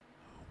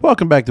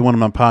Welcome back to One of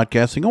My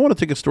Podcasting. I want to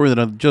take a story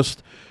that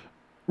just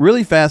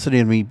really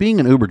fascinated me, being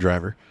an Uber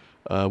driver,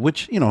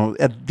 which,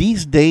 at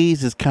these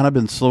days has kind of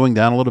been slowing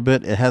down a little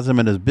bit. It hasn't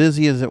been as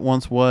busy as it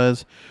once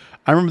was.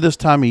 I remember this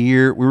time of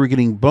year, we were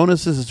getting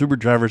bonuses as Uber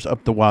drivers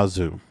up the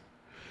wazoo.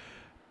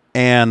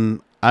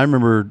 And I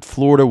remember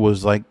Florida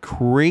was like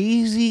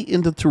crazy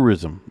into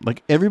tourism.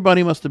 Like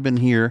everybody must have been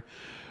here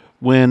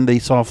when they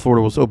saw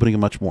Florida was opening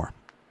much more.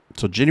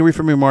 So January,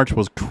 February, March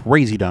was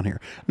crazy down here.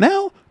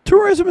 Now,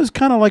 tourism is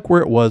kind of like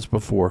where it was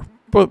before,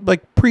 but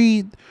like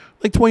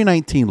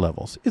 2019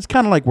 levels. It's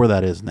kind of like where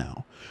that is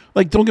now.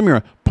 Like, don't get me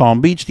wrong, Palm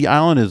Beach, the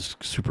island is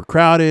super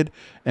crowded,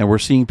 and we're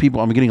seeing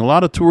people. I'm getting a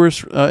lot of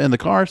tourists in the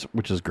cars,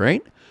 which is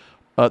great.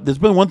 There's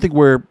been one thing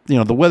where,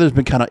 the weather's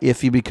been kind of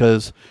iffy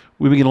because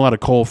we've been getting a lot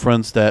of cold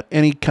fronts that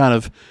any kind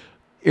of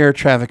air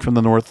traffic from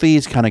the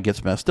Northeast kind of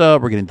gets messed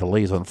up. We're getting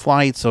delays on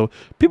flights. So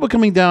people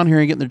coming down here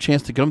and getting their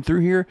chance to come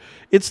through here,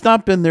 it's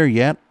not been there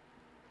yet.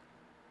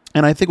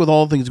 And I think with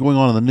all the things going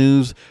on in the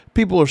news,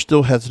 people are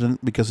still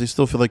hesitant because they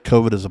still feel like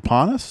COVID is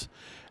upon us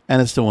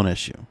and it's still an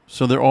issue.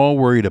 So they're all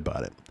worried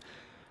about it.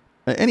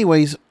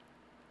 Anyways,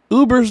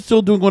 Uber's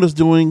still doing what it's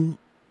doing.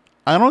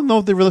 I don't know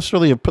if they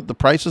necessarily have put the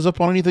prices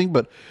up on anything,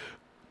 but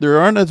there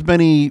aren't as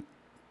many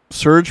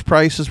surge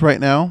prices right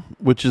now,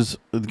 which is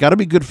got to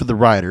be good for the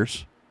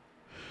riders.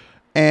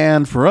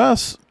 And for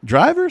us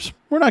drivers,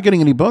 we're not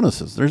getting any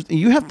bonuses.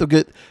 You have to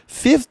get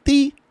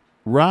 50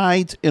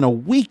 rides in a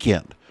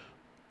weekend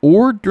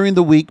or during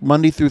the week,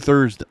 Monday through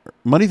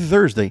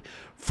Thursday,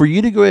 for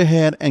you to go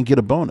ahead and get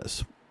a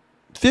bonus.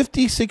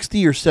 50,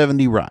 60, or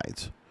 70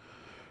 rides.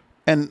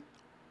 And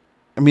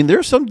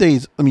there's some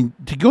days,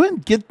 to go ahead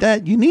and get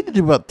that, you need to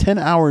do about 10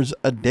 hours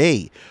a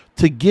day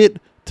to get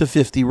to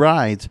 50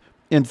 rides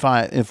in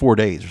 4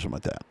 days or something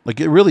like that. Like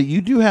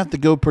you do have to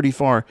go pretty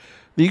far.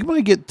 You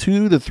might get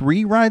 2 to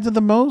 3 rides at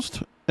the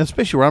most,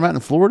 especially where I'm at in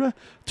Florida,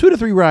 2 to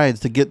 3 rides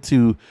to get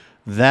to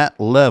that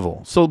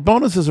level. So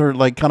bonuses are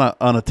like kind of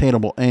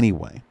unattainable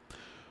anyway.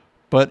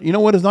 But you know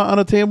what is not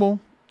unattainable?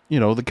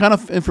 The kind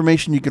of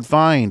information you can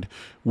find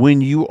when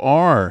you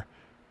are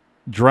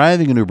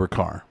driving an Uber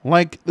car.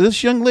 Like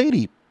this young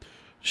lady,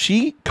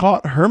 she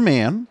caught her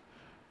man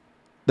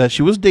that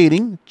she was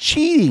dating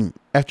cheating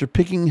after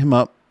picking him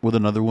up with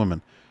another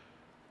woman.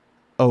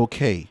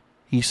 Okay.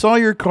 He saw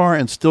your car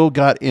and still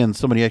got in,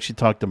 somebody actually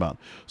talked about.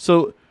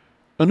 So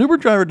an Uber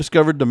driver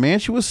discovered the man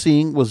she was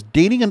seeing was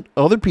dating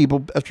other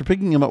people after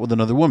picking him up with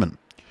another woman.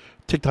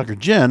 TikToker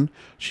Jen,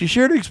 she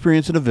shared her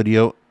experience in a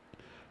video.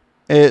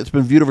 It's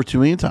been viewed over 2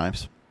 million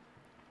times.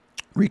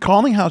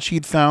 Recalling how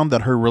she'd found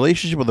that her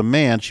relationship with the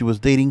man she was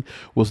dating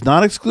was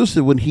not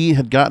exclusive when he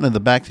had gotten in the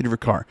backseat of her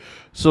car.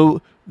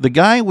 So the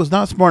guy was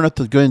not smart enough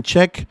to go and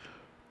check.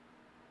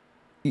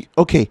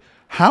 Okay,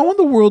 how in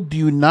the world do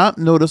you not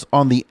notice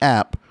on the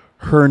app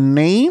her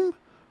name,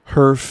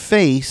 her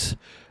face,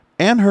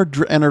 and her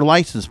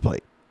license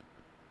plate?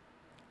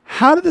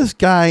 How did this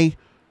guy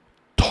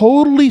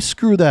totally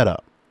screw that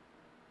up?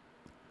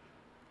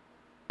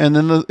 And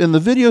then in the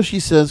video, she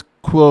says,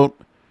 quote,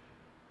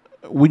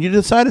 "When you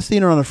decide to stay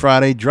in on a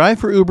Friday, drive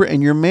for Uber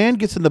and your man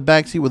gets in the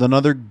backseat with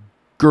another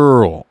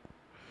girl."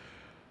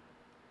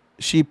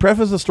 She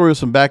prefaced the story with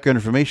some background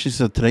information. She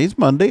said, "Today's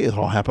Monday. It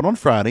all happened on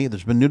Friday.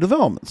 There's been new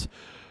developments."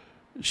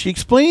 She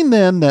explained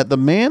then that the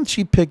man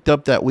she picked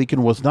up that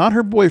weekend was not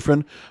her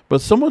boyfriend,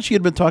 but someone she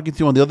had been talking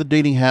to on the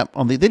dating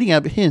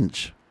app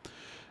Hinge.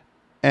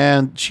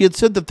 And she had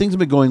said that things had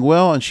been going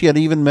well, and she had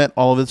even met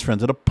all of his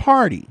friends at a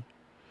party.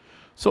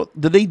 So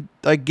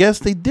I guess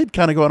they did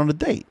kind of go out on a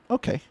date.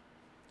 Okay.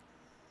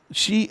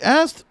 She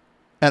asked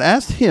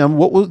him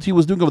what he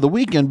was doing over the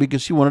weekend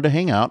because she wanted to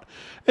hang out,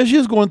 as she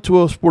was going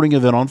to a sporting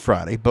event on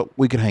Friday, but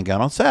we could hang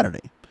out on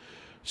Saturday.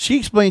 She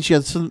explained she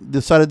had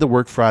decided to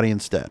work Friday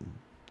instead.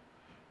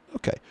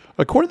 Okay.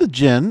 According to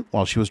Jen,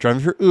 while she was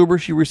driving for Uber,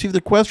 she received a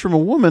request from a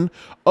woman.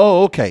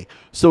 Oh, okay.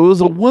 So it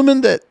was a woman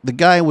that the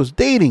guy was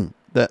dating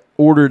that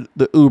ordered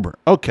the Uber.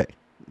 Okay.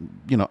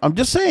 I'm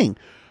just saying,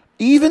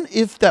 even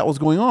if that was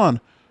going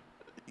on,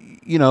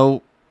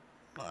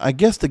 I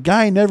guess the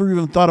guy never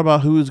even thought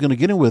about who he was going to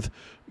get in with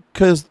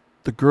because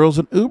the girl's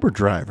an Uber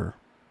driver.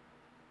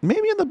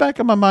 Maybe in the back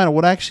of my mind,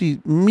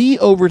 me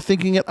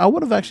overthinking it, I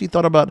would have actually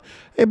thought about,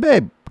 hey,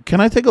 babe, can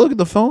I take a look at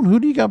the phone? Who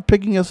do you got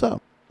picking us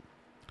up?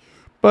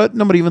 But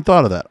nobody even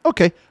thought of that.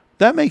 Okay,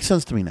 that makes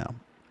sense to me now.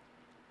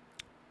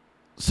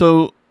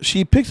 So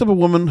she picks up a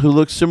woman who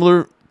looks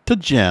similar to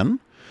Jen,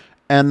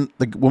 and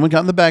the woman got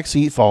in the back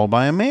seat, followed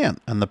by a man.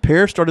 And the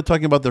pair started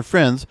talking about their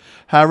friends.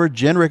 However,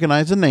 Jen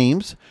recognized the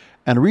names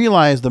and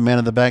realized the man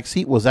in the back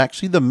seat was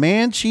actually the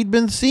man she'd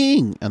been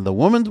seeing, and the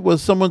woman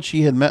was someone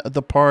she had met at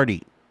the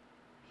party.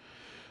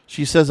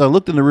 She says, "I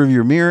looked in the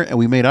rearview mirror, and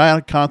we made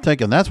eye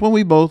contact, and that's when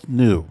we both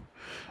knew.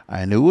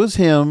 I knew it was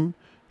him.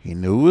 He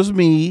knew it was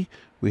me.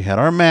 We had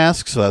our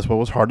masks, so that's what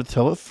was hard to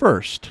tell at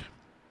first."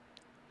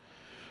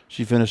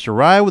 She finished her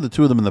ride with the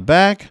two of them in the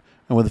back,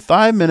 and within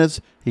 5 minutes,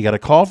 he got a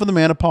call from the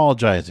man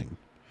apologizing.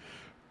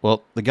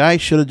 Well, the guy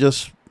should have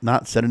just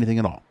not said anything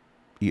at all.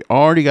 He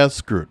already got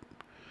screwed.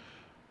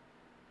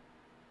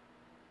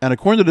 And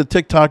according to the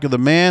TikToker, the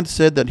man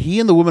said that he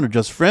and the woman are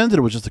just friends and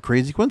it was just a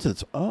crazy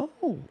coincidence. Oh.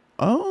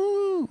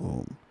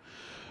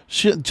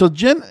 So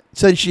Jen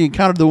said she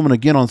encountered the woman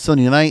again on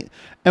Sunday night,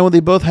 and when they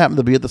both happened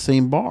to be at the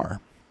same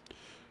bar.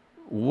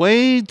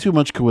 Way too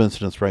much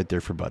coincidence right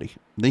there for Buddy.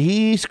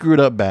 He screwed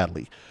up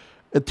badly.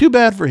 Too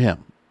bad for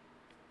him.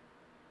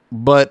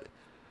 But,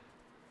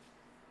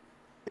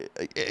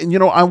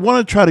 I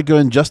want to try to go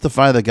and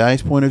justify the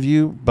guy's point of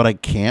view, but I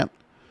can't.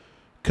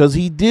 Because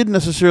he did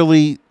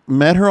necessarily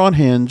met her on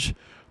Hinge.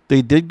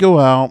 They did go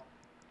out.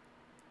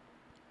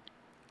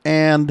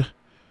 And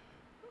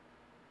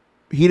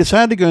he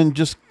decided to go and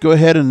just go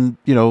ahead and,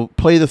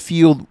 play the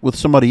field with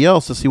somebody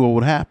else to see what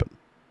would happen.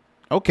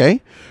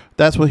 Okay,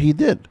 that's what he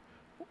did.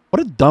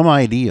 What a dumb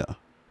idea.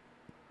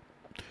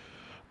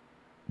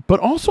 But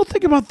also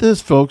think about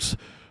this, folks.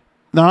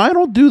 Now, I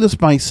don't do this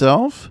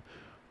myself,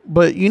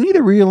 but you need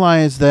to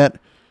realize that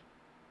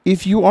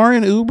if you are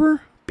in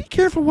Uber, be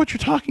careful what you're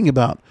talking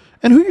about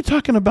and who you're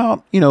talking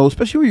about,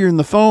 especially when you're in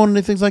the phone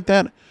and things like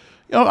that.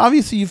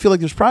 Obviously you feel like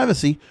there's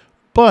privacy,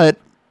 but,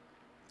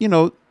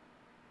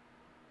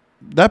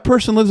 that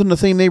person lives in the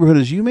same neighborhood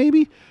as you,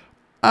 maybe.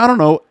 I don't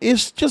know.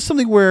 It's just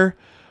something where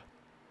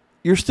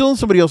you're still in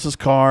somebody else's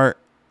car.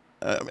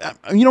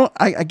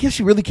 I guess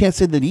you really can't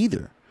say that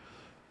either.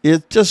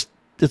 It's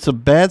a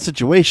bad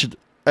situation.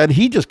 And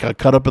he just got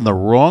caught up in the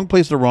wrong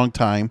place at the wrong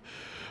time.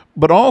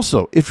 But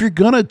also, if you're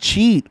going to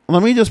cheat,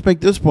 let me just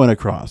make this point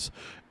across.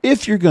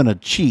 If you're going to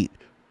cheat,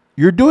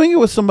 you're doing it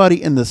with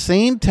somebody in the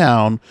same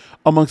town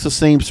amongst the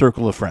same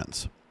circle of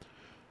friends.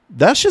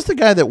 That's just the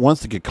guy that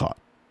wants to get caught.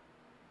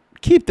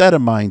 Keep that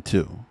in mind,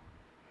 too.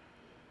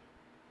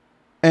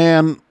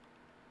 And,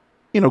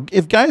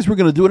 if guys were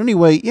going to do it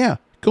anyway, yeah,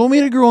 go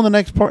meet a girl in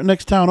the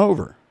next town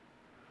over.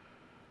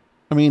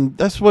 I mean,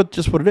 that's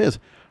just what it is.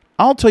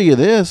 I'll tell you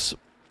this.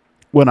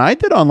 When I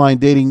did online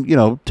dating,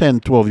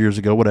 10, 12 years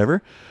ago,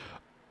 whatever,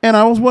 and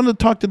I was wanting to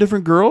talk to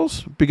different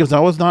girls because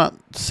I was not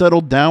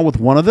settled down with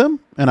one of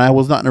them and I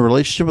was not in a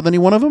relationship with any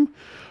one of them,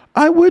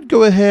 I would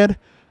go ahead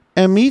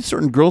and meet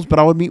certain girls, but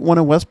I would meet one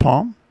in West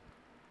Palm,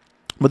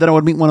 but then I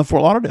would meet one in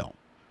Fort Lauderdale.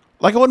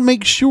 Like, I would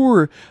make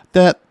sure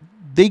that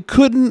they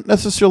couldn't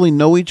necessarily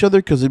know each other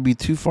because it'd be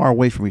too far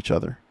away from each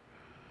other.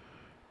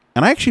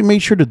 And I actually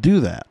made sure to do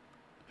that.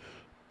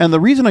 And the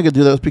reason I could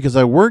do that was because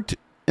I worked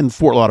in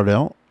Fort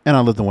Lauderdale and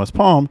I lived in West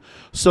Palm.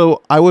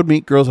 So I would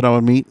meet girls that I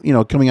would meet,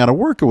 coming out of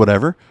work or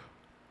whatever.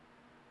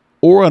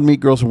 Or I'd meet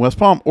girls in West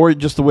Palm. Or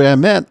just the way I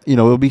met, it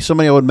would be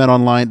somebody I would met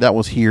online that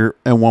was here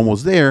and one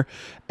was there.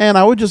 And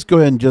I would just go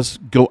ahead and just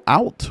go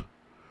out.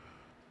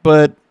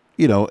 But,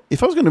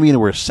 if I was going to be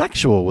anywhere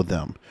sexual with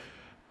them,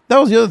 that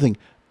was the other thing.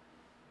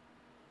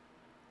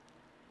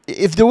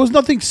 If there was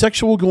nothing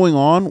sexual going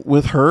on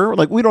with her,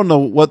 like, we don't know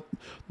what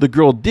the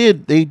girl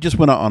did. They just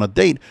went out on a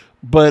date,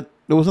 but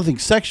there was nothing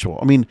sexual.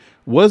 I mean,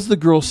 was the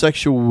girl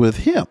sexual with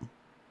him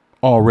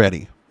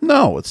already?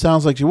 No, it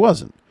sounds like she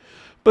wasn't,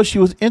 but she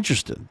was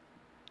interested.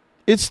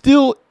 It's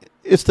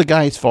the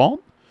guy's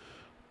fault.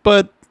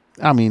 But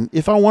I mean,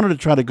 if I wanted to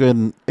try to go ahead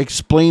and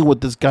explain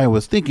what this guy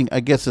was thinking,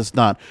 I guess it's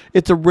not.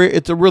 It's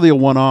really a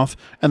one-off,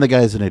 and the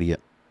guy's an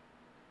idiot.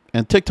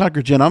 And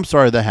TikToker Jen, I'm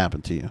sorry that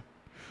happened to you.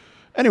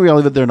 Anyway, I'll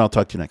leave it there and I'll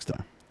talk to you next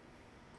time.